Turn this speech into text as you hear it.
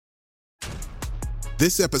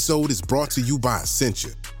This episode is brought to you by Essentia.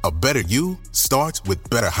 A better you starts with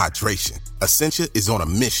better hydration. Essentia is on a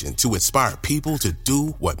mission to inspire people to do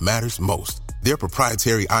what matters most. Their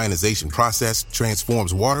proprietary ionization process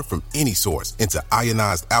transforms water from any source into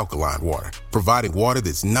ionized alkaline water, providing water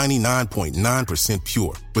that's 99.9%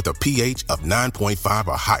 pure with a pH of 9.5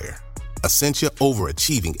 or higher. Essentia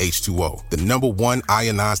Overachieving H2O, the #1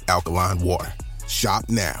 ionized alkaline water. Shop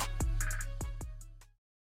now.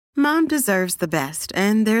 Mom deserves the best,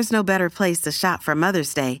 and there's no better place to shop for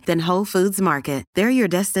Mother's Day than Whole Foods Market. They're your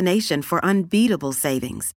destination for unbeatable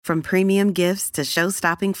savings, from premium gifts to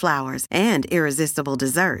show-stopping flowers and irresistible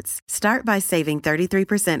desserts. Start by saving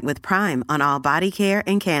 33% with Prime on all body care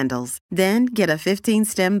and candles. Then get a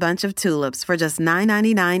 15-stem bunch of tulips for just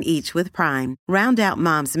 $9.99 each with Prime. Round out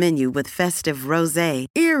Mom's menu with festive rosé,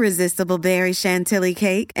 irresistible berry chantilly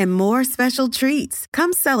cake, and more special treats.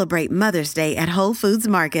 Come celebrate Mother's Day at Whole Foods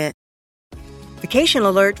Market. Vacation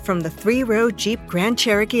alert from the 3-row Jeep Grand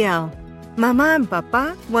Cherokee L. Mama and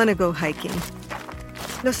Papa want to go hiking.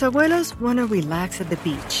 Los abuelos want to relax at the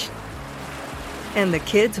beach. And the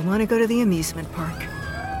kids want to go to the amusement park.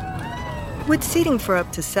 With seating for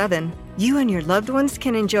up to 7, you and your loved ones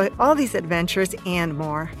can enjoy all these adventures and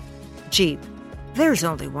more. Jeep, there's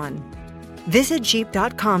only one. Visit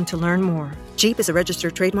Jeep.com to learn more. Jeep is a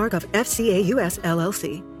registered trademark of FCA US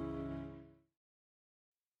LLC.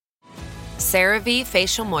 CeraVe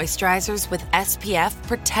Facial Moisturizers with SPF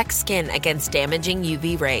protect skin against damaging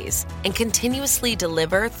UV rays and continuously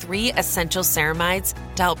deliver 3 essential ceramides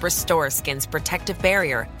to help restore skin's protective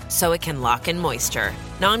barrier so it can lock in moisture.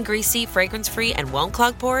 Non-greasy, fragrance-free, and won't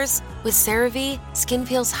clog pores? With CeraVe, skin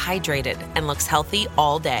feels hydrated and looks healthy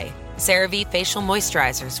all day. CeraVe Facial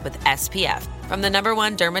Moisturizers with SPF from the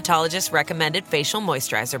 #1 dermatologist-recommended facial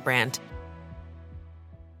moisturizer brand.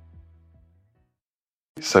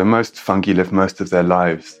 So most fungi live most of their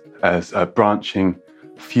lives as branching,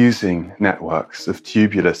 fusing networks of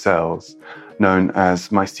tubular cells known as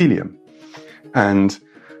mycelium. And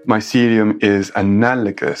mycelium is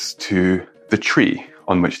analogous to the tree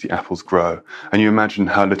on which the apples grow. And you imagine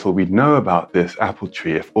how little we'd know about this apple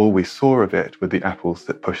tree if all we saw of it were the apples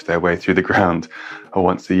that push their way through the ground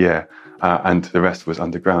once a year, and the rest was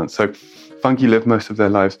underground. So fungi live most of their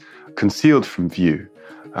lives concealed from view.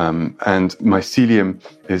 And mycelium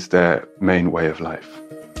is their main way of life.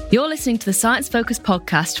 You're listening to the Science Focus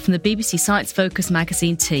podcast from the BBC Science Focus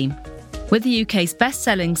magazine team. We're the UK's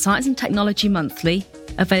best-selling science and technology monthly,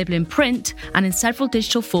 available in print and in several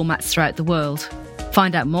digital formats throughout the world.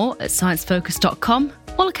 Find out more at sciencefocus.com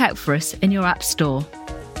or look out for us in your app store.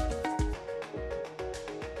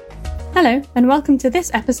 Hello, and welcome to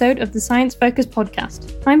this episode of the Science Focus podcast.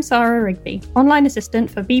 I'm Sarah Rigby, online assistant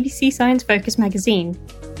for BBC Science Focus magazine.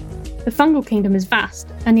 The fungal kingdom is vast,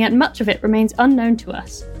 and yet much of it remains unknown to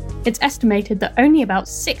us. It's estimated that only about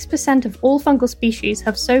 6% of all fungal species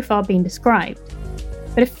have so far been described.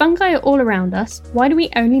 But if fungi are all around us, why do we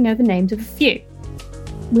only know the names of a few?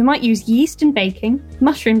 We might use yeast in baking,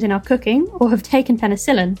 mushrooms in our cooking, or have taken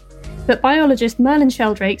penicillin, but biologist Merlin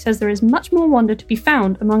Sheldrake says there is much more wonder to be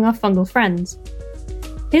found among our fungal friends.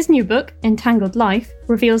 His new book, Entangled Life,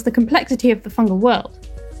 reveals the complexity of the fungal world.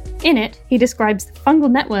 In it, he describes the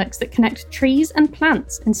fungal networks that connect trees and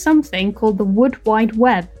plants in something called the Wood Wide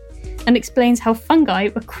Web, and explains how fungi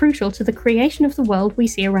were crucial to the creation of the world we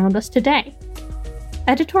see around us today.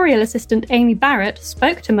 Editorial assistant Amy Barrett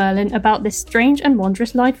spoke to Merlin about this strange and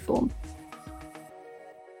wondrous life form.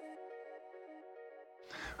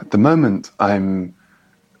 At the moment, I'm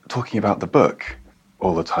talking about the book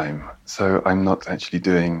all the time, so I'm not actually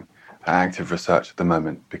doing active research at the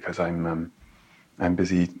moment because I'm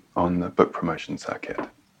busy on the book promotion circuit.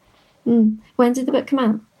 When did the book come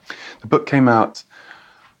out? The book came out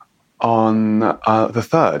on the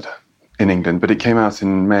 3rd in England, but it came out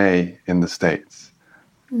in May in the States.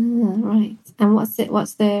 Right. And what's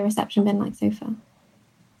the reception been like so far?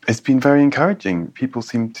 It's been very encouraging. People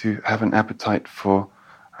seem to have an appetite for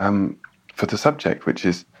the subject, which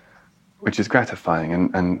is gratifying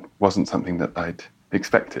and wasn't something that I'd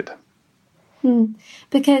expected.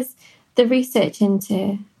 Because the research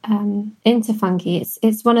into fungi,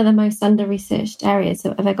 it's one of the most under-researched areas.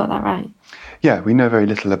 Have I got that right? Yeah, we know very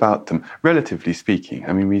little about them, relatively speaking.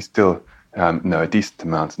 I mean, we still know a decent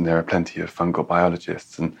amount, and there are plenty of fungal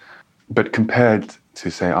biologists. But compared to,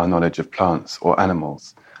 say, our knowledge of plants or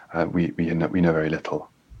animals, we know very little.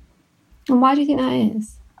 And why do you think that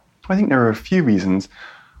is? I think there are a few reasons.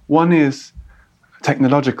 One is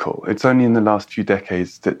technological. It's only in the last few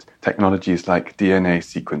decades that technologies like DNA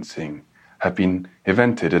sequencing have been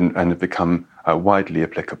invented and have become widely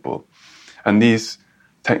applicable. And these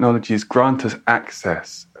technologies grant us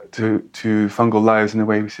access to fungal lives in a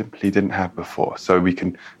way we simply didn't have before. So we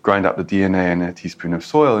can grind up the DNA in a teaspoon of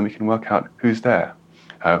soil and we can work out who's there,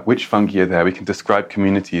 which fungi are there. We can describe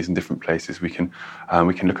communities in different places. We can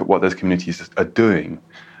look at what those communities are doing.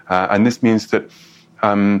 And this means that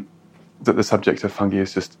that the subject of fungi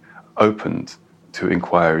is just opened to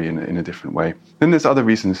inquiry in a different way. Then there's other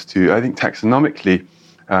reasons too. I think taxonomically,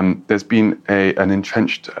 there's been an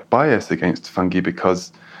entrenched bias against fungi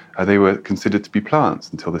because they were considered to be plants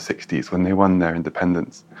until the 60s when they won their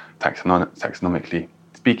independence, taxonomically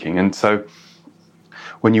speaking. And so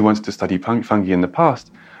when you wanted to study fungi in the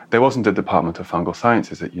past, there wasn't a department of fungal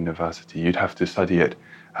sciences at university. You'd have to study it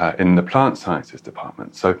in the plant sciences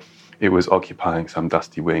department. So it was occupying some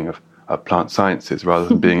dusty wing of plant sciences rather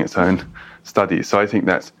than being its own study. So I think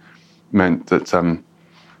that's meant that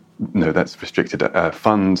that's restricted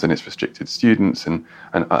funds and it's restricted students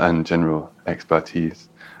and general expertise.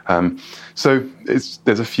 So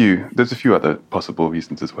there's a few other possible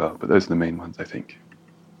reasons as well, but those are the main ones, I think.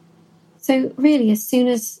 So really, as soon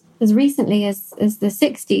as recently as the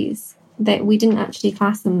 60s, that we didn't actually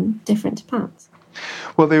class them different to plants.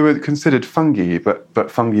 Well, they were considered fungi,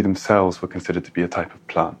 but fungi themselves were considered to be a type of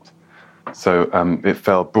plant. So it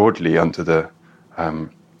fell broadly under the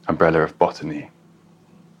umbrella of botany.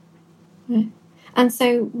 Right. And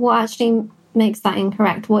so what actually makes that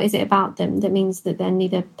incorrect? What is it about them that means that they're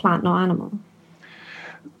neither plant nor animal?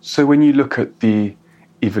 So when you look at the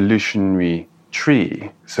evolutionary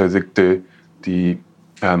tree, so the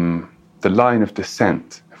line of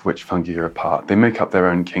descent of which fungi are a part, they make up their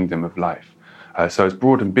own kingdom of life. So as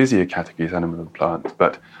broad and busy a category as animal and plant,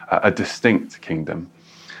 but a distinct kingdom.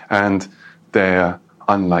 And they're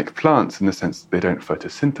unlike plants in the sense that they don't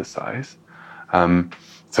photosynthesize.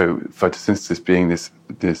 So photosynthesis being this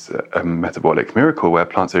metabolic miracle where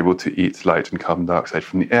plants are able to eat light and carbon dioxide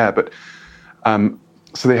from the air. But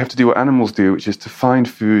so they have to do what animals do, which is to find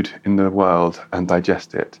food in the world and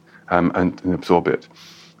digest it and absorb it.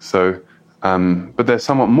 So, but they're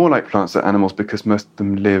somewhat more like plants than animals because most of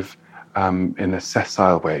them live in a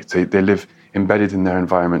sessile way. So they live embedded in their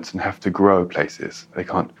environments and have to grow places. They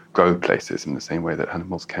can't grow places in the same way that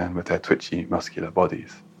animals can with their twitchy, muscular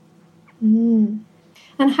bodies. Mm.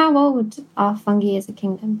 And how old are fungi as a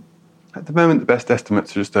kingdom? At the moment, the best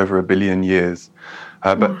estimates are just over 1 billion years.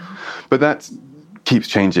 But that keeps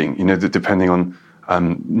changing, depending on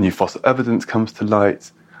new fossil evidence comes to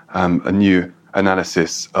light, a new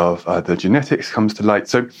analysis of the genetics comes to light.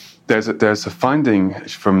 So there's a finding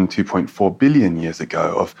from 2.4 billion years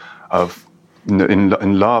ago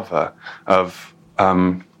in lava of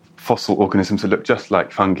fossil organisms that look just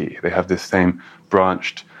like fungi. They have this same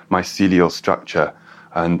branched mycelial structure.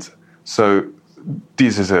 And so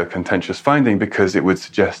this is a contentious finding because it would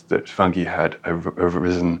suggest that fungi had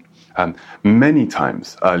arisen many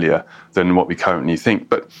times earlier than what we currently think.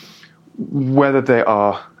 But whether they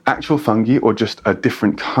are actual fungi or just a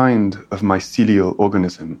different kind of mycelial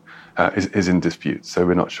organism is in dispute, so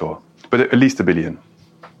we're not sure. But at least 1 billion.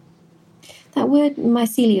 That word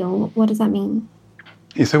mycelial, what does that mean?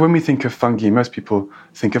 Yeah, so when we think of fungi, most people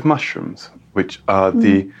think of mushrooms, which are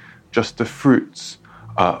just the fruits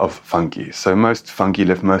of fungi. So most fungi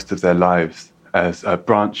live most of their lives as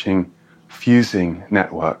branching, fusing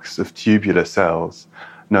networks of tubular cells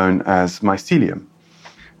known as mycelium.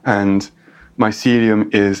 And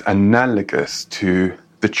mycelium is analogous to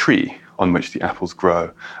the tree on which the apples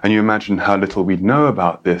grow. And you imagine how little we'd know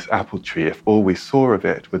about this apple tree if all we saw of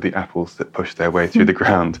it were the apples that pushed their way through the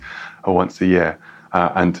ground once a year,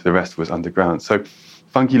 and the rest was underground. So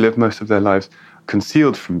fungi live most of their lives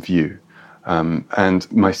concealed from view, and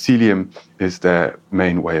mycelium is their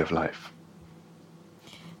main way of life.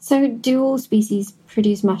 So do all species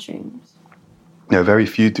produce mushrooms? No, very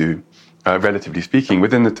few do, relatively speaking.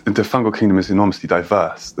 Within the fungal kingdom is enormously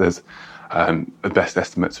diverse. There's the best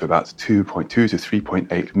estimates are about 2.2 to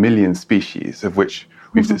 3.8 million species, of which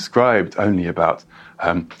we've described only about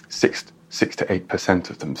 6 to 8%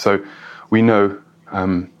 of them. So we know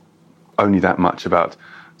only that much about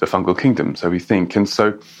the fungal kingdom, so we think. And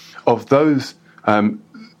so of those 2.2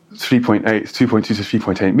 to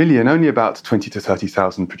 3.8 million, only about 20 to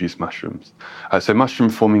 30,000 produce mushrooms. So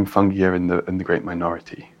mushroom-forming fungi are in the great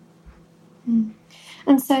minority. Mm.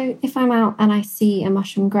 And so if I'm out and I see a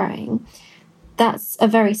mushroom growing, that's a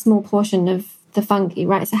very small portion of the fungi,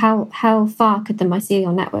 right? So how far could the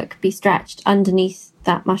mycelial network be stretched underneath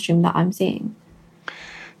that mushroom that I'm seeing?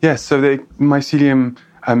 Yes, so the mycelium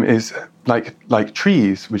is like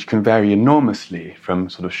trees, which can vary enormously from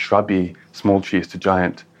sort of shrubby small trees to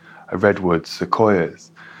giant redwoods, sequoias.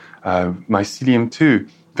 Mycelium too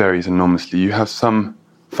varies enormously. You have some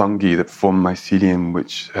fungi that form mycelium,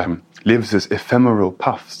 which lives as ephemeral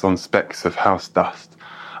puffs on specks of house dust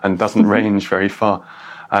and doesn't range very far.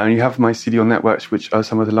 And you have mycelial networks, which are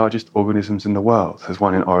some of the largest organisms in the world. There's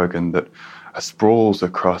one in Oregon that sprawls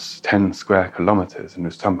across 10 square kilometers and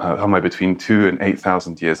is somewhere between 2,000 and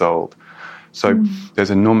 8,000 years old. So there's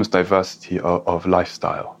enormous diversity of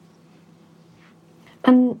lifestyle.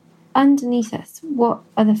 And underneath us, what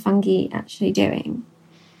are the fungi actually doing?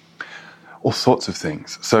 All sorts of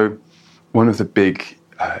things. So one of the big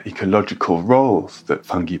ecological roles that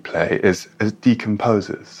fungi play is as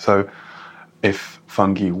decomposers. So if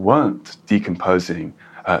fungi weren't decomposing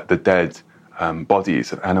the dead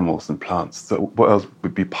bodies of animals and plants, the world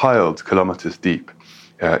would be piled kilometers deep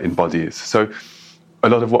in bodies. So a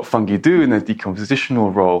lot of what fungi do in their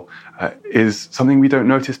decompositional role is something we don't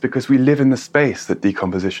notice because we live in the space that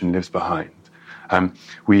decomposition lives behind.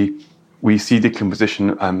 We see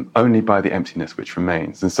decomposition only by the emptiness which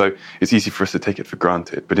remains. And so it's easy for us to take it for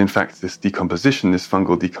granted. But in fact, this decomposition, this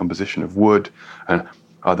fungal decomposition of wood and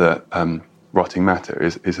other rotting matter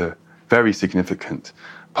is a very significant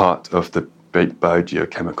part of the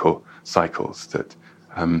biogeochemical cycles that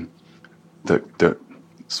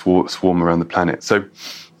swarm around the planet. So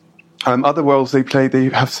other roles they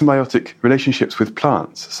have symbiotic relationships with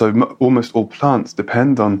plants. So almost all plants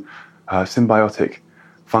depend on symbiotic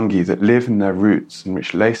fungi that live in their roots and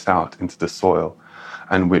which lace out into the soil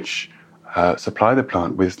and which supply the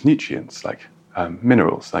plant with nutrients like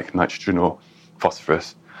minerals like nitrogen or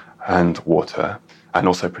phosphorus and water, and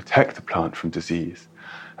also protect the plant from disease.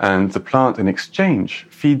 And the plant, in exchange,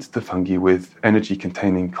 feeds the fungi with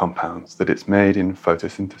energy-containing compounds that it's made in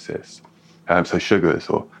photosynthesis, so sugars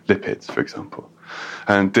or lipids, for example.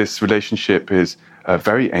 And this relationship is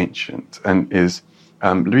very ancient and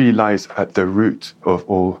really lies at the root of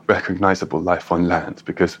all recognizable life on land,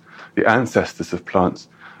 because the ancestors of plants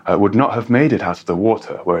would not have made it out of the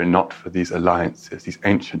water were it not for these alliances, these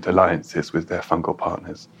ancient alliances with their fungal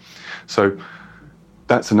partners. So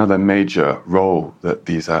that's another major role that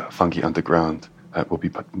these fungi underground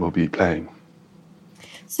will be playing.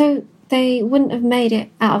 So they wouldn't have made it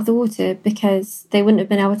out of the water because they wouldn't have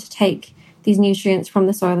been able to take these nutrients from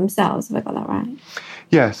the soil themselves. Have I got that right?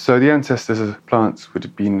 Yes, so the ancestors of plants would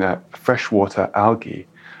have been freshwater algae,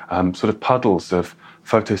 sort of puddles of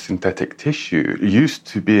photosynthetic tissue, used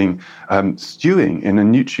to being stewing in a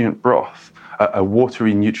nutrient broth, a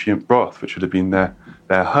watery nutrient broth, which would have been their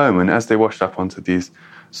home. And as they washed up onto these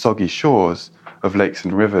soggy shores of lakes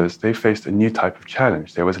and rivers, they faced a new type of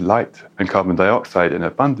challenge. There was light and carbon dioxide in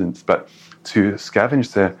abundance, but to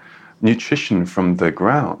scavenge their nutrition from the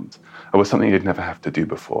ground was something they'd never have to do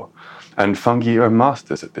before. And fungi are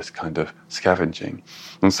masters at this kind of scavenging.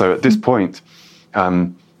 And so at this point,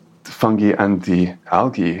 the fungi and the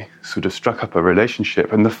algae sort of struck up a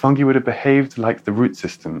relationship, and the fungi would have behaved like the root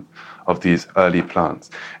system of these early plants.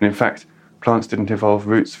 And in fact, plants didn't evolve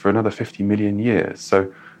roots for another 50 million years.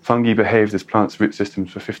 So fungi behaved as plants' root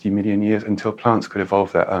systems for 50 million years until plants could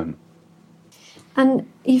evolve their own. And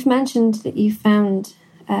you've mentioned that you found,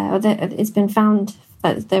 or that it's been found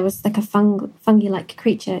that there was like a fungi-like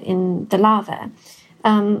creature in the larva.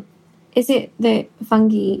 Is it that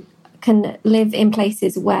fungi can live in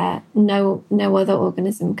places where no other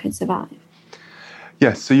organism could survive?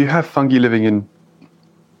 Yes, so you have fungi living in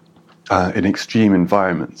extreme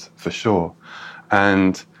environments, for sure.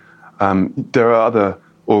 And there are other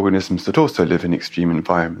organisms that also live in extreme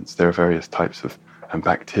environments. There are various types of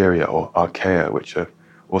bacteria or archaea, which are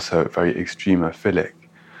also very extremophilic.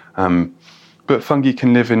 But fungi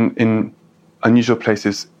can live in unusual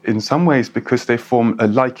places in some ways because they form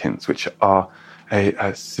lichens, which are a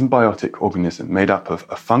symbiotic organism made up of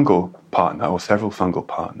a fungal partner or several fungal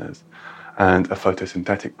partners and a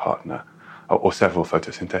photosynthetic partner or several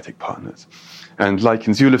photosynthetic partners. And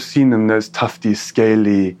lichens, you'll have seen them, those tufty,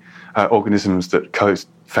 scaly organisms that coat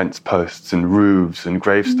fence posts and roofs and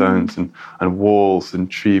gravestones and walls and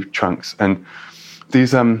tree trunks. And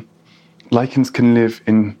these lichens can live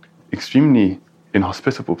in extremely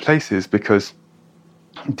inhospitable places because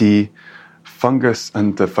the fungus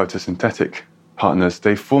and the photosynthetic partners,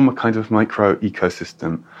 they form a kind of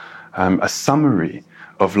micro-ecosystem, a summary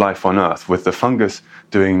of life on Earth, with the fungus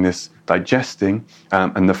doing this digesting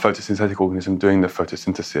and the photosynthetic organism doing the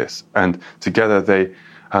photosynthesis. And together they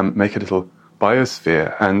make a little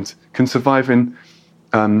biosphere and can survive in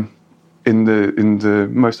the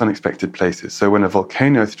most unexpected places. So when a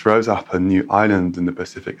volcano throws up a new island in the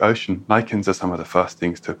Pacific Ocean, lichens are some of the first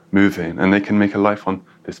things to move in, and they can make a life on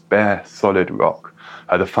this bare, solid rock.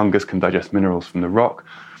 The fungus can digest minerals from the rock,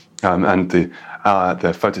 and the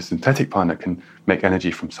photosynthetic partner can make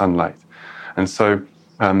energy from sunlight. And so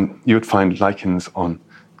you would find lichens on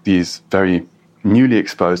these very newly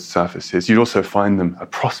exposed surfaces. You'd also find them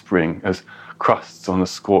prospering as crusts on the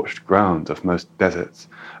scorched ground of most deserts,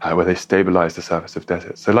 where they stabilize the surface of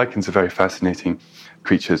deserts. So lichens are very fascinating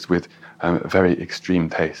creatures with very extreme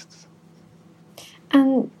tastes.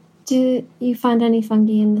 And do you find any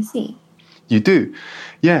fungi in the sea? You do.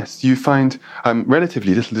 Yes, you find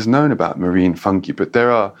relatively little is known about marine fungi, but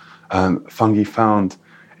there are fungi found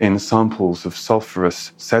in samples of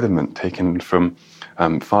sulfurous sediment taken from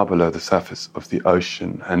far below the surface of the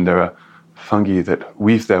ocean. And there are fungi that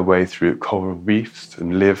weave their way through coral reefs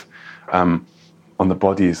and live on the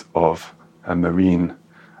bodies of marine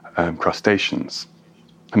crustaceans,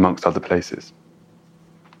 amongst other places.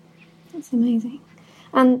 That's amazing.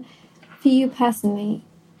 And for you personally,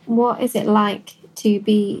 what is it like to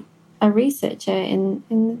be a researcher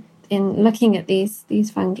in looking at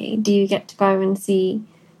these fungi? Do you get to go and see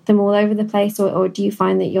them all over the place, or do you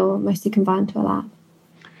find that you're mostly confined to a lab?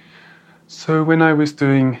 So when I was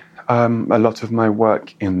doing a lot of my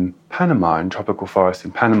work in Panama, in tropical forests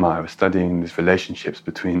in Panama, I was studying these relationships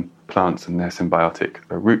between plants and their symbiotic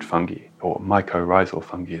root fungi, or mycorrhizal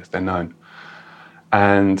fungi as they're known.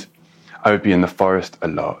 And I would be in the forest a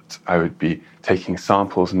lot. I would be taking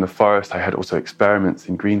samples in the forest. I had also experiments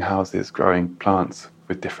in greenhouses, growing plants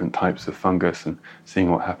with different types of fungus and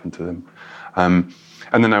seeing what happened to them.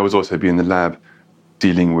 And then I would also be in the lab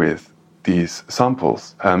dealing with these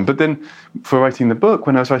samples. But then for writing the book,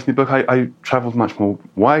 when I was writing the book, I traveled much more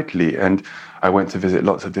widely, and I went to visit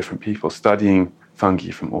lots of different people, studying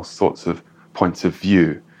fungi from all sorts of points of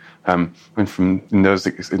view. And in those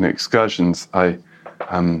excursions, I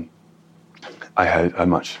had a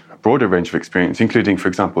much broader range of experience, including, for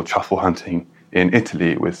example, truffle hunting in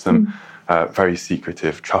Italy with some very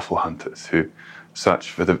secretive truffle hunters who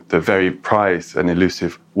search for the very prized and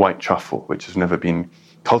elusive white truffle, which has never been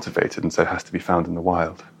cultivated and so has to be found in the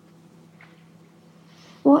wild.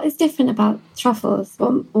 What is different about truffles?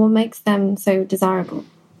 What makes them so desirable?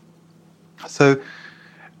 So,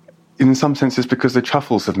 in some senses, because the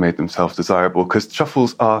truffles have made themselves desirable, because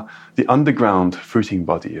truffles are the underground fruiting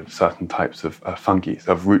body of certain types of fungi,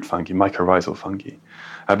 of root fungi, mycorrhizal fungi.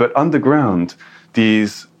 But underground,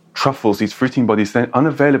 these truffles, these fruiting bodies, they're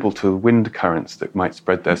unavailable to wind currents that might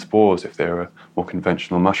spread their spores if they're a more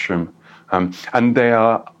conventional mushroom. And they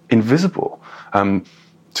are invisible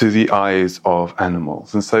to the eyes of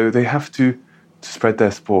animals. And so they have to spread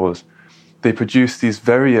their spores. They produce these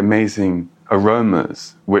very amazing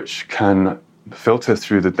aromas which can filter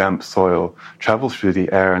through the damp soil, travel through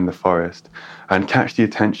the air in the forest, and catch the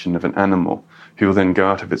attention of an animal who will then go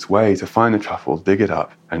out of its way to find the truffle, dig it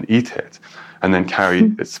up, and eat it, and then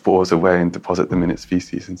carry its spores away and deposit them in its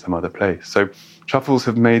feces in some other place. So truffles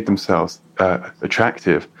have made themselves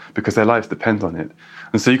attractive because their lives depend on it.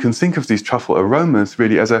 And so you can think of these truffle aromas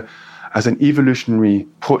really as an evolutionary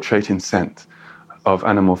portrait in scent of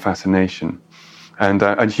animal fascination.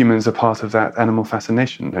 And humans are part of that animal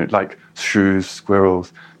fascination, like shrews,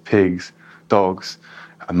 squirrels, pigs, dogs,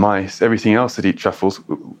 mice, everything else that eat truffles,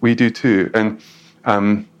 we do too. And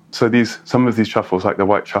so some of these truffles, like the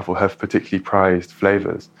white truffle, have particularly prized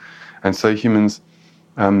flavors. And so humans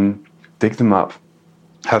dig them up,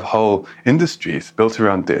 have whole industries built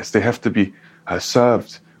around this. They have to be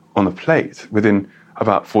served on a plate within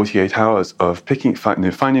about 48 hours of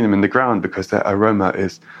finding them in the ground, because their aroma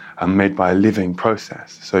is made by a living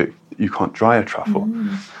process. So you can't dry a truffle.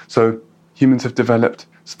 So humans have developed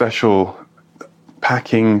special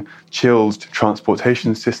packing, chilled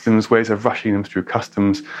transportation systems, ways of rushing them through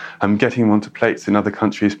customs, getting them onto plates in other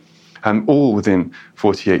countries, all within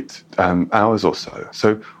 48 hours or so.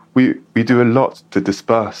 So we do a lot to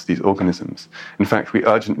disperse these organisms. In fact, we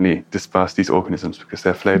urgently disperse these organisms because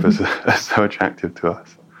their flavors are so attractive to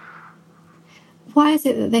us. Why is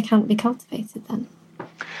it that they can't be cultivated then?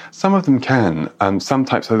 Some of them can. Some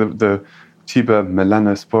types, so the tuber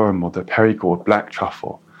melanosporum, or the Perigord black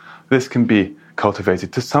truffle, this can be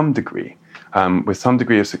cultivated to some degree, with some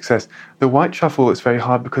degree of success. The white truffle is very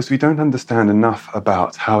hard because we don't understand enough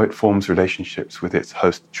about how it forms relationships with its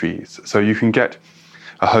host trees. So you can get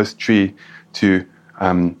a host tree to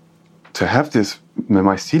have the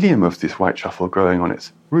mycelium of this white truffle growing on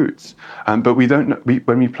its roots, but we don't know,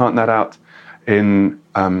 when we plant that out in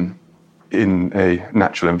a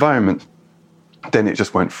natural environment, then it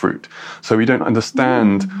just won't fruit. So we don't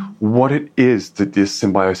understand what it is that this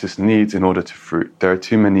symbiosis needs in order to fruit. There are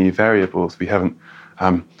too many variables. We haven't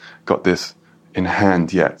got this in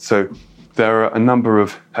hand yet. So there are a number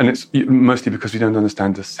of, and it's mostly because we don't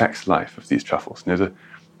understand the sex life of these truffles.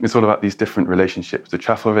 The it's all about these different relationships, the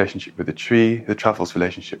truffle relationship with the tree, the truffle's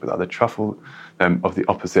relationship with other truffle of the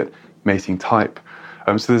opposite mating type.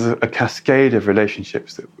 So there's a cascade of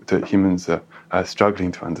relationships that humans are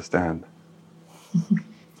struggling to understand.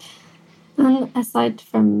 And aside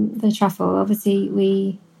from the truffle, obviously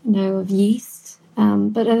we know of yeast,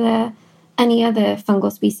 but are there any other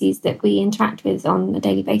fungal species that we interact with on a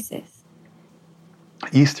daily basis?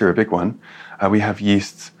 Yeast are a big one. We have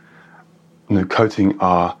yeasts coating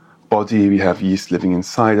our body. We have yeast living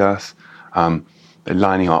inside us. They're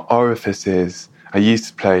lining our orifices. Yeasts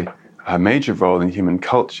play a major role in human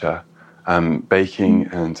culture, baking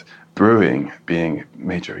and brewing being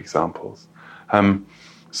major examples.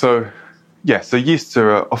 So yeasts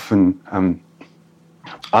are often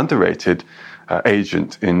underrated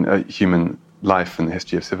agent in human life and the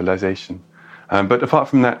history of civilization. But apart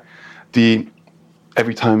from that,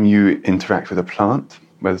 every time you interact with a plant,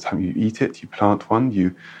 whether the time you eat it, you plant one,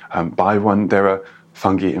 you buy one, there are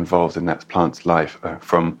fungi involved in that plant's life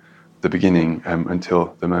from the beginning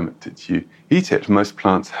until the moment that you eat it. Most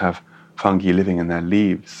plants have fungi living in their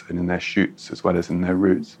leaves and in their shoots as well as in their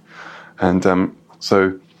roots. And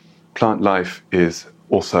so plant life is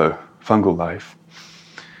also fungal life.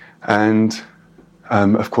 And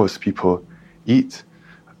of course, people eat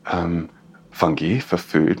fungi for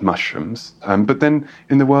food, mushrooms. But then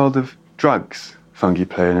in the world of drugs, fungi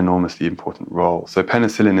play an enormously important role. So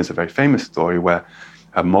penicillin is a very famous story where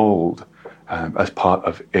a mold, as part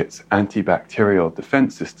of its antibacterial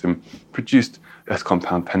defense system, produced this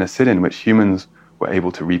compound penicillin, which humans were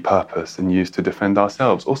able to repurpose and use to defend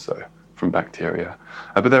ourselves also from bacteria.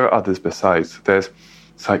 But there are others besides. There's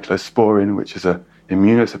cyclosporin, which is an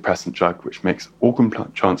immunosuppressant drug which makes organ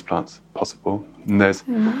transplants possible. And there's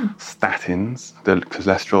statins, the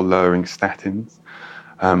cholesterol-lowering statins.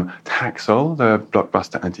 Taxol, the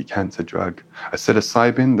blockbuster anti-cancer drug.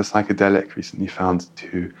 Psilocybin, the psychedelic, recently found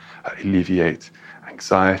to alleviate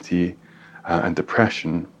anxiety and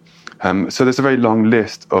depression. So there's a very long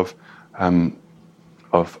list of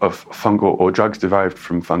fungal or drugs derived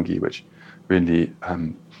from fungi which really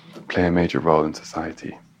play a major role in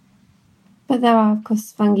society. But there are, of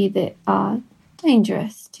course, fungi that are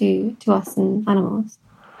dangerous to us and animals.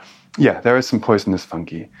 Yeah, there are some poisonous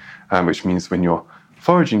fungi, which means when you're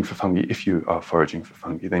foraging for fungi, if you are foraging for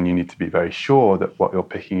fungi, then you need to be very sure that what you're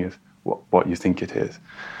picking is what you think it is.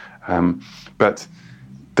 But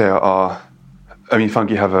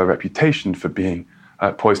fungi have a reputation for being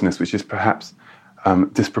poisonous, which is perhaps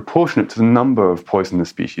disproportionate to the number of poisonous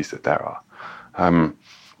species that there are.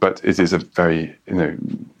 But it is a very,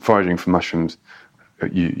 foraging for mushrooms,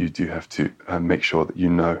 you do have to make sure that you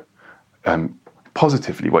know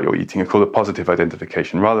positively what you're eating. It's called a positive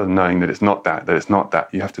identification. Rather than knowing that it's not that it's not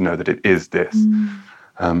that, you have to know that it is this.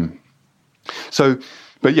 So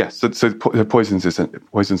poisons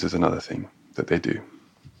is another thing that they do.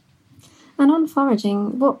 And on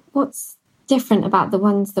foraging, what's different about the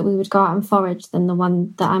ones that we would go out and forage than the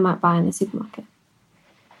one that I might buy in the supermarket?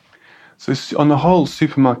 So on the whole,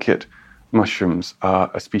 supermarket mushrooms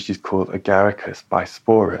are a species called Agaricus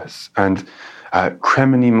bisporus, and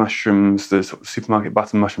cremini mushrooms, the sort of supermarket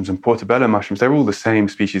button mushrooms, and portobello mushrooms, they're all the same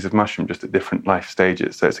species of mushroom, just at different life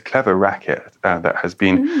stages. So it's a clever racket that has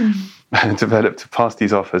been developed to pass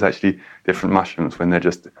these off as actually different mushrooms when they're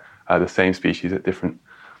just the same species at different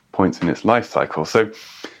points in its life cycle. So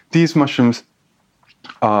these mushrooms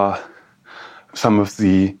are some of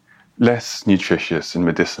the less nutritious and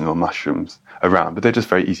medicinal mushrooms around, but they're just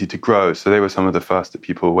very easy to grow. So they were some of the first that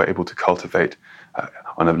people were able to cultivate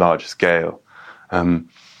on a large scale.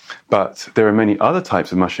 But there are many other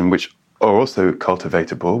types of mushroom which are also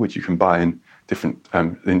cultivatable, which you can buy in different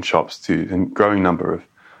in shops too, in growing number of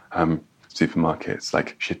supermarkets,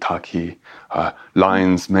 like shiitake,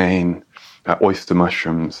 lion's mane, oyster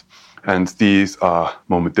mushrooms, and these are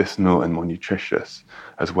more medicinal and more nutritious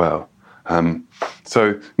as well.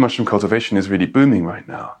 So mushroom cultivation is really booming right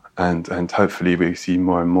now, and hopefully we see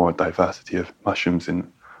more and more diversity of mushrooms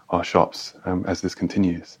in our shops as this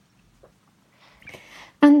continues.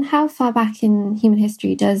 And how far back in human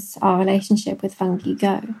history does our relationship with fungi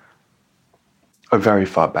go? Very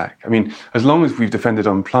far back. I mean, as long as we've depended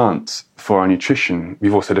on plants for our nutrition,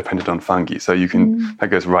 we've also depended on fungi. So you can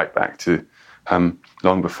that goes right back to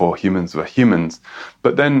long before humans were humans.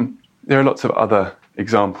 But then there are lots of other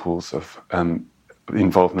examples of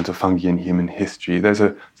involvement of fungi in human history. There's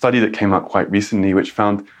a study that came out quite recently which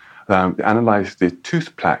found analysed the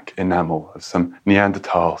tooth plaque enamel of some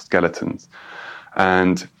Neanderthal skeletons.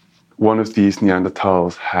 And one of these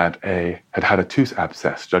Neanderthals had had a tooth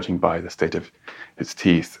abscess, judging by the state of its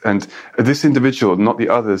teeth. And this individual, not the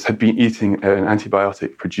others, had been eating an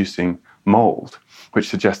antibiotic-producing mold, which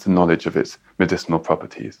suggests a knowledge of its medicinal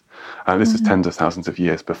properties. This is tens of thousands of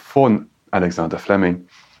years before Alexander Fleming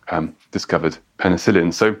discovered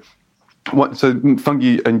penicillin. So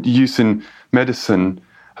fungi and use in medicine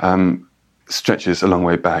stretches a long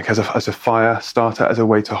way back as a fire starter, as a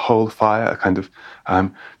way to hold fire, a kind of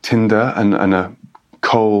tinder and a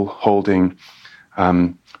coal-holding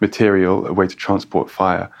material, a way to transport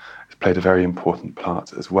fire. It's played a very important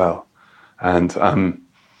part as well. And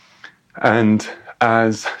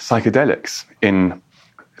as psychedelics in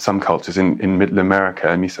some cultures, in Middle America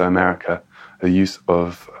and Mesoamerica, the use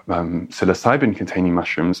of psilocybin-containing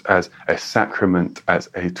mushrooms as a sacrament, as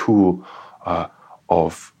a tool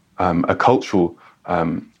of a cultural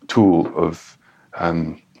tool of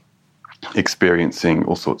experiencing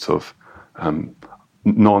all sorts of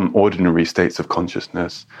non-ordinary states of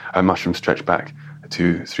consciousness. Mushrooms stretch back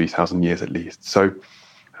to 3,000 years at least. So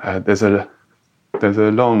there's a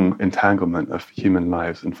long entanglement of human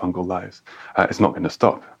lives and fungal lives. It's not going to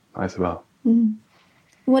stop as well.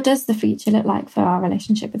 What does the future look like for our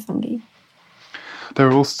relationship with fungi? There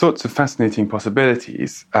are all sorts of fascinating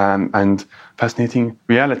possibilities and fascinating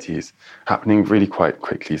realities happening really quite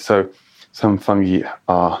quickly. So some fungi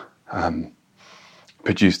are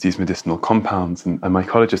produce these medicinal compounds, and a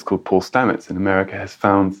mycologist called Paul Stamets in America has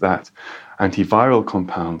found that antiviral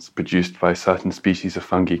compounds produced by certain species of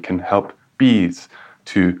fungi can help bees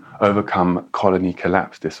to overcome colony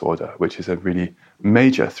collapse disorder, which is a really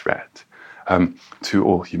major threat to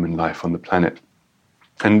all human life on the planet.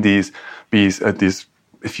 And these bees,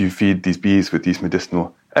 if you feed these bees with these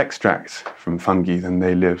medicinal extracts from fungi, then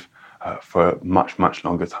they live for a much, much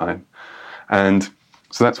longer time. And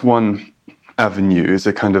so that's one avenue, is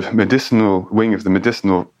a kind of medicinal wing of the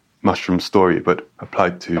medicinal mushroom story, but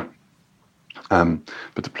applied to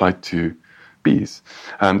bees.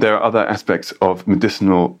 There are other aspects of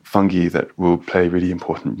medicinal fungi that will play really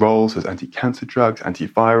important roles as anti-cancer drugs,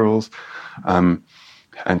 antivirals,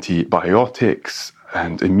 antibiotics,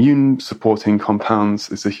 and immune-supporting compounds.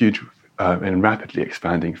 It's a huge and rapidly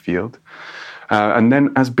expanding field. And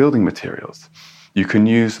then as building materials, you can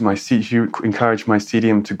use you encourage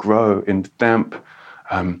mycelium to grow in damp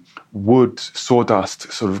wood,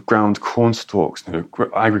 sawdust, sort of ground corn stalks,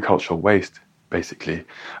 agricultural waste, basically.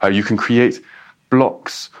 You can create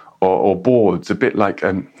blocks or boards, a bit like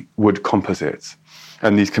wood composites.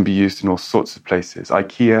 And these can be used in all sorts of places.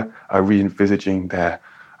 IKEA are re-envisaging their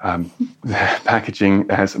packaging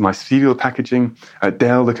as mycelial packaging.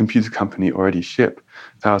 Dell, the computer company, already ship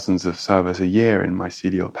thousands of servers a year in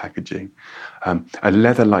mycelial packaging. A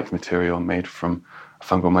leather-like material made from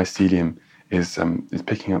fungal mycelium is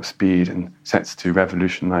picking up speed and set to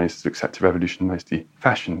revolutionize the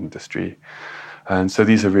fashion industry. And so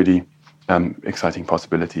these are really exciting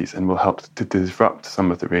possibilities and will help to disrupt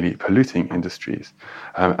some of the really polluting industries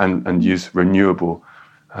and use renewable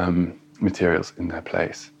materials in their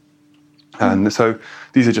place. And so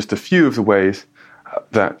these are just a few of the ways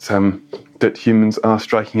that humans are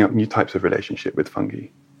striking up new types of relationship with fungi.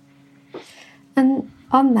 And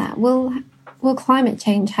on that, will climate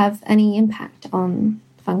change have any impact on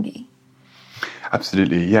fungi?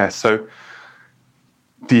 Absolutely, yes. So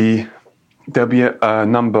there'll be a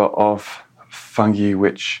number of fungi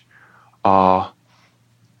which are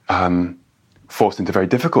forced into very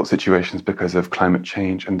difficult situations because of climate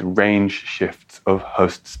change and the range shifts of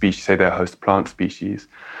host species, say they're host plant species.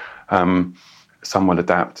 Some will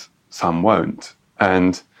adapt, some won't.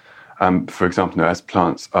 And for example, as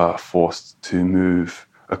plants are forced to move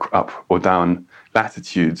up or down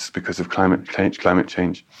latitudes because of climate change,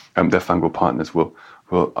 their fungal partners will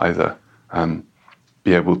either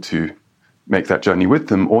be able to make that journey with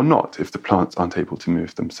them or not if the plants aren't able to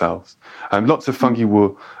move themselves. Lots of fungi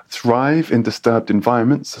will thrive in disturbed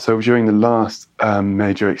environments. So during the last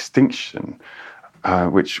major extinction,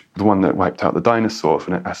 which the one that wiped out the dinosaurs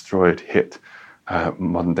when an asteroid hit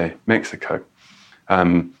modern-day Mexico,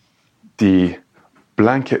 the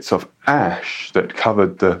blankets of ash that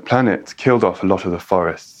covered the planet killed off a lot of the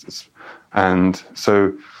forests. And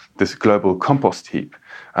so this global compost heap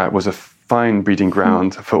was a fine breeding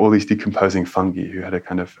ground for all these decomposing fungi who had a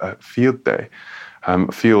kind of field day,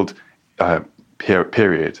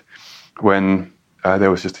 period when there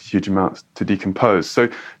was just a huge amount to decompose. So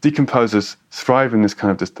decomposers thrive in this kind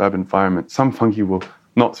of disturbed environment. Some fungi will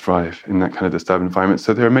not thrive in that kind of disturbed environment.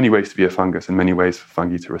 So there are many ways to be a fungus and many ways for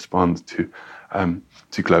fungi to respond to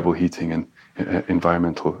global heating and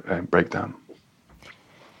environmental breakdown.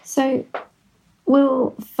 So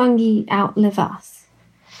will fungi outlive us?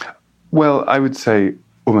 Well, I would say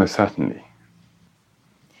almost certainly.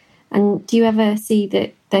 And do you ever see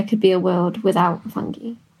that there could be a world without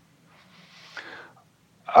fungi?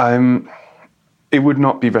 It would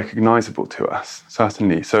not be recognizable to us,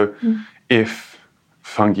 certainly. So if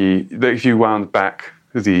fungi, if you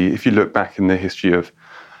look back in the history of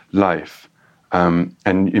life and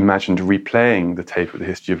imagined replaying the tape of the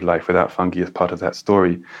history of life without fungi as part of that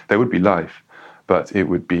story, there would be life, but it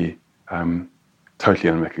would be totally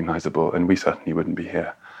unrecognizable, and we certainly wouldn't be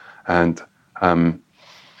here. And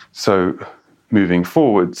so moving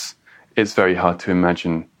forwards, it's very hard to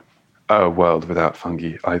imagine a world without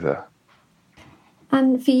fungi either.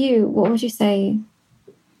 And for you, what would you say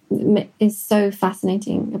is so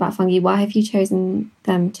fascinating about fungi? Why have you chosen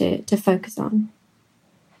them to focus on?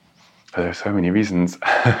 There are so many reasons.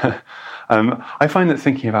 I find that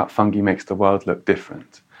thinking about fungi makes the world look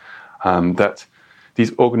different. That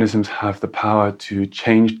these organisms have the power to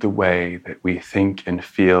change the way that we think and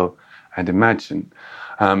feel and imagine.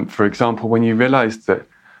 For example, when you realize that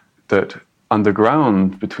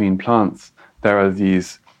underground between plants, there are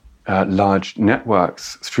these large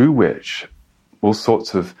networks through which all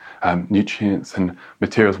sorts of nutrients and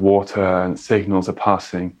materials, water and signals are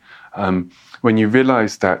passing. When you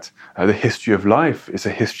realize that the history of life is a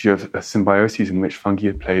history of symbioses in which fungi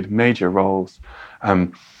have played major roles,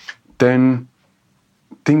 then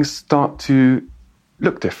things start to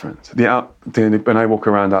look different. When I walk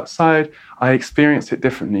around outside, I experience it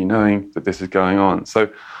differently, knowing that this is going on. So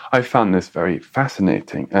I found this very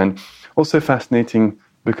fascinating, and also fascinating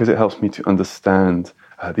because it helps me to understand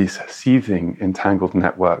these seething, entangled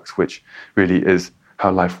networks, which really is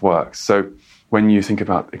how life works. So when you think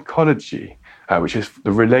about ecology, which is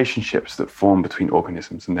the relationships that form between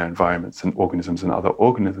organisms and their environments and organisms and other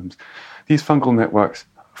organisms, these fungal networks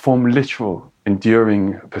form literal,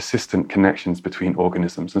 enduring, persistent connections between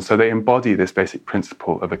organisms. And so they embody this basic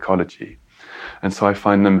principle of ecology. And so I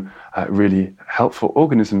find them really helpful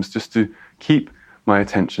organisms just to keep my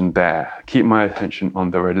attention there, keep my attention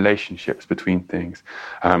on the relationships between things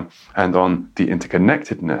and on the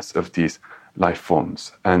interconnectedness of these life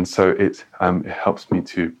forms. And so it helps me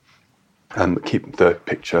to keep the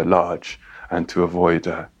picture large and to avoid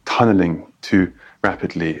tunneling too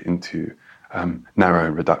rapidly into narrow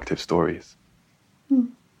and reductive stories.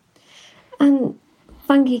 And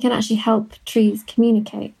fungi can actually help trees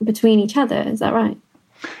communicate between each other, is that right?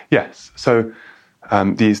 Yes. So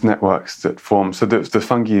these networks that form, so the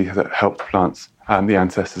fungi that helped plants, the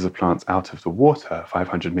ancestors of plants out of the water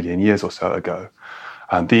 500 million years or so ago,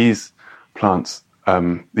 these plants,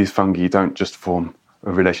 these fungi don't just form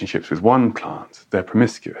relationships with one plant, they're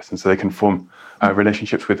promiscuous. And so they can form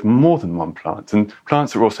relationships with more than one plant. And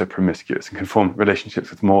plants are also promiscuous and can form relationships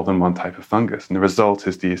with more than one type of fungus. And the result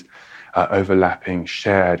is these overlapping,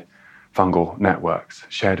 shared fungal networks,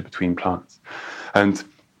 shared between plants. And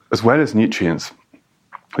as well as nutrients,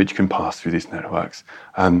 which can pass through these networks,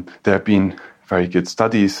 there have been very good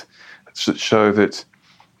studies that show that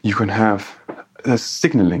you can have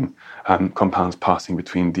signaling compounds passing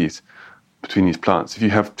between these plants. If you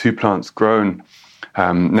have two plants grown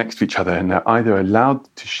next to each other and they're either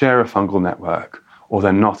allowed to share a fungal network or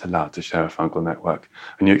they're not allowed to share a fungal network,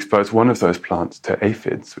 and you expose one of those plants to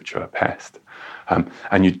aphids, which are a pest,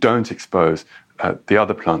 and you don't expose the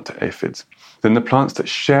other plant to aphids, then the plants that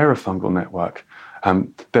share a fungal network,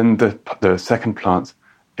 then the second plant,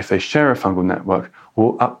 if they share a fungal network,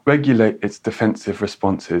 will upregulate its defensive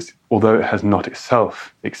responses, although it has not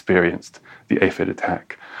itself experienced the aphid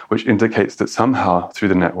attack, which indicates that somehow through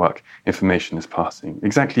the network, information is passing.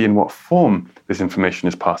 Exactly in what form this information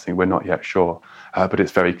is passing, we're not yet sure, but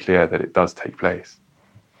it's very clear that it does take place.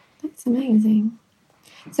 That's amazing.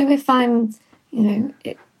 So if I'm,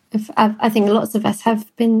 I think lots of us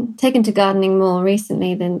have been taken to gardening more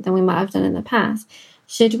recently than we might have done in the past,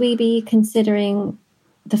 should we be considering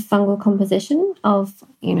the fungal composition of,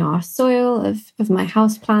 our soil, of my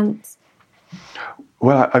house plants?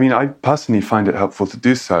 Well, I mean, I personally find it helpful to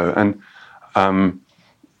do so. And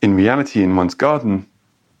in reality, in one's garden,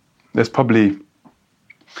 there's probably,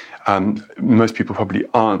 most people probably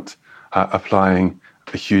aren't applying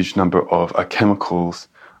a huge number of chemicals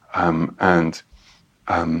and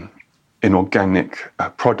inorganic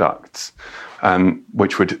products,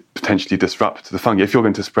 which would potentially disrupt the fungi. If you're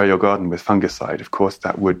going to spray your garden with fungicide, of course,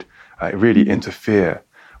 that would really interfere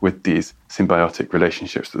with these symbiotic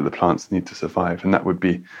relationships that the plants need to survive. And that would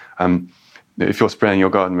be, if you're spraying your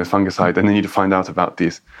garden with fungicide and then you find out about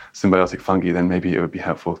these symbiotic fungi, then maybe it would be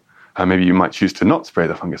helpful. Maybe you might choose to not spray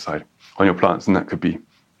the fungicide on your plants, and that could be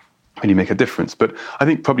really make a difference. But I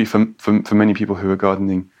think probably for many people who are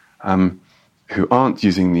gardening, who aren't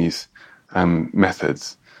using these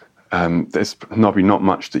methods, there's probably not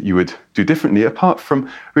much that you would do differently, apart from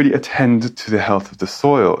really attend to the health of the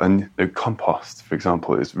soil. And compost, for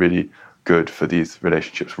example, is really good for these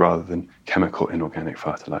relationships rather than chemical inorganic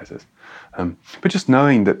fertilizers. But just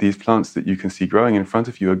knowing that these plants that you can see growing in front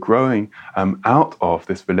of you are growing out of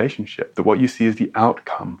this relationship, that what you see is the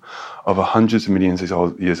outcome of a hundreds of millions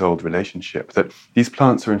of years old relationship, that these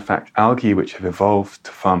plants are in fact algae which have evolved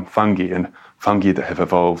to farm fungi, and fungi that have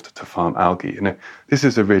evolved to farm algae. This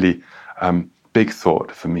is a really big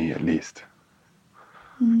thought for me, at least.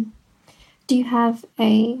 Do you have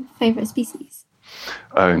a favourite species?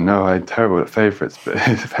 Oh no, I'm terrible at favourites, but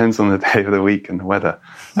it depends on the day of the week and the weather.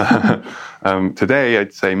 Today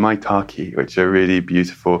I'd say maitake, which are really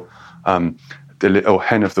beautiful, or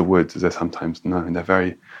hen of the woods, as they're sometimes known. They're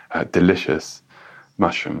very delicious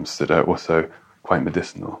mushrooms that are also quite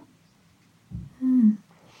medicinal.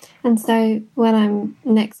 And so when I'm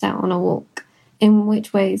next out on a walk, in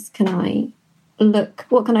which ways can I look,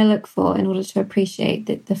 what can I look for in order to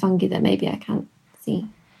appreciate the fungi that maybe I can't see?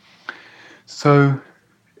 So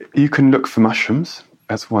you can look for mushrooms.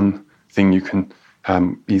 That's one thing you can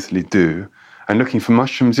easily do. And looking for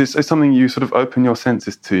mushrooms is something you sort of open your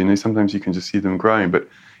senses to. Sometimes you can just see them growing, but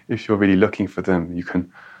if you're really looking for them, you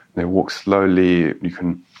can walk slowly. You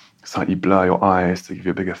can slightly blur your eyes to give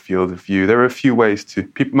you a bigger field of view. There are a few ways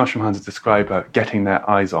mushroom hunters describe getting their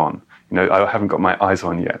eyes on. I haven't got my eyes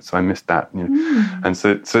on yet, so I missed that. And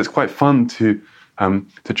so it's quite fun to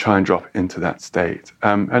try and drop into that state.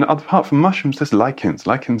 And apart from mushrooms, there's lichens.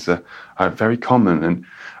 Lichens are very common,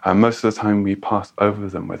 and most of the time we pass over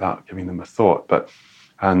them without giving them a thought. But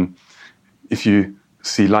if you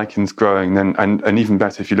see lichens growing, then and even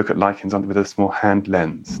better, if you look at lichens with a small hand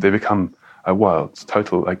lens, they become worlds,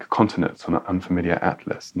 total continents on an unfamiliar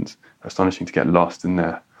atlas. And it's astonishing to get lost in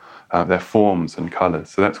their forms and colours.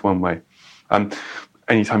 So that's one way.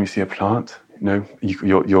 Anytime you see a plant, you're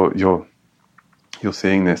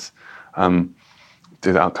seeing this,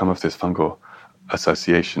 the outcome of this fungal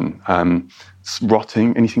association.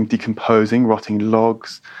 Rotting, anything decomposing, rotting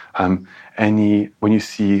logs, when you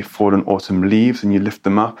see fallen autumn leaves and you lift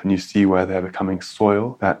them up and you see where they're becoming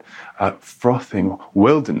soil, that frothing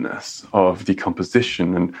wilderness of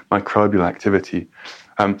decomposition and microbial activity.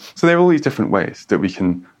 So there are all these different ways that we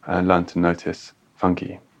can learn to notice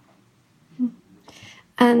fungi.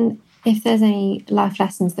 And if there's any life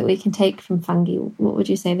lessons that we can take from fungi, what would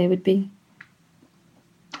you say they would be?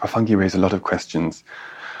 Fungi raise a lot of questions.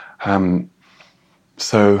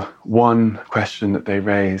 So one question that they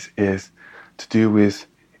raise is to do with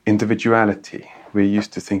individuality. We're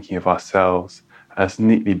used to thinking of ourselves as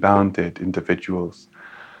neatly bounded individuals.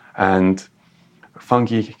 And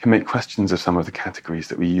fungi can make questions of some of the categories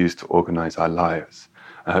that we use to organize our lives.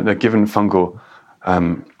 A given fungal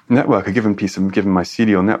network, a given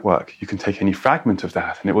mycelial network, you can take any fragment of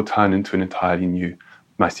that and it will turn into an entirely new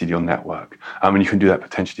mycelial network. And you can do that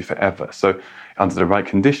potentially forever. So under the right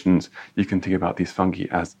conditions, you can think about these fungi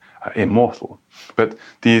as immortal. But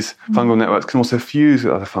these fungal networks can also fuse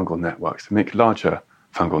with other fungal networks to make larger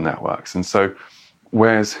fungal networks. And so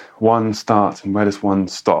where does one start and where does one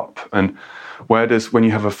stop? And when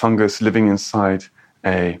you have a fungus living inside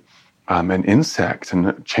an insect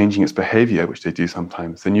and changing its behavior, which they do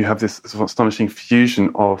sometimes, then you have this astonishing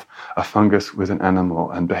fusion of a fungus with an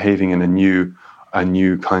animal and behaving in a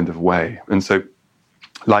new kind of way. And so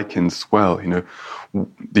lichens as well,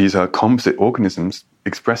 these are composite organisms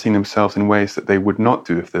expressing themselves in ways that they would not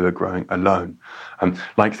do if they were growing alone.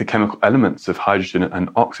 Like the chemical elements of hydrogen and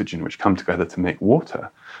oxygen, which come together to make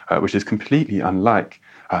water, which is completely unlike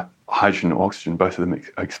hydrogen or oxygen, both of them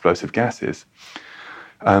explosive gases.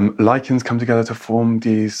 Lichens come together to form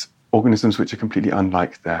these organisms which are completely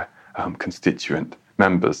unlike their constituent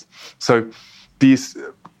members. So these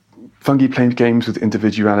fungi play games with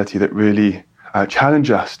individuality that really challenge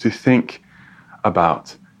us to think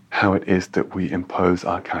about how it is that we impose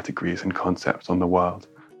our categories and concepts on the world.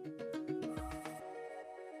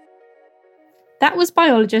 That was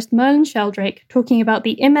biologist Merlin Sheldrake talking about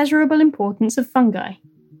the immeasurable importance of fungi.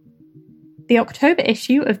 The October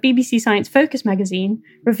issue of BBC Science Focus magazine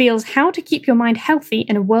reveals how to keep your mind healthy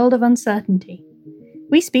in a world of uncertainty.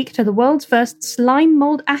 We speak to the world's first slime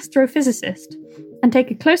mold astrophysicist and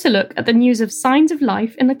take a closer look at the news of signs of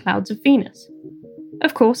life in the clouds of Venus.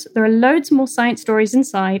 Of course, there are loads more science stories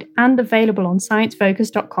inside and available on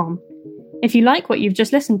sciencefocus.com. If you like what you've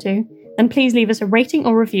just listened to, then please leave us a rating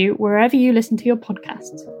or review wherever you listen to your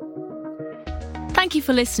podcasts. Thank you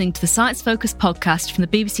for listening to the Science Focus podcast from the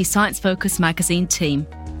BBC Science Focus magazine team.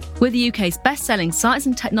 We're the UK's best-selling Science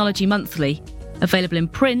and Technology Monthly, available in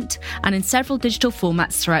print and in several digital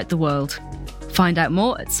formats throughout the world. Find out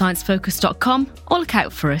more at sciencefocus.com or look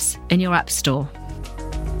out for us in your app store.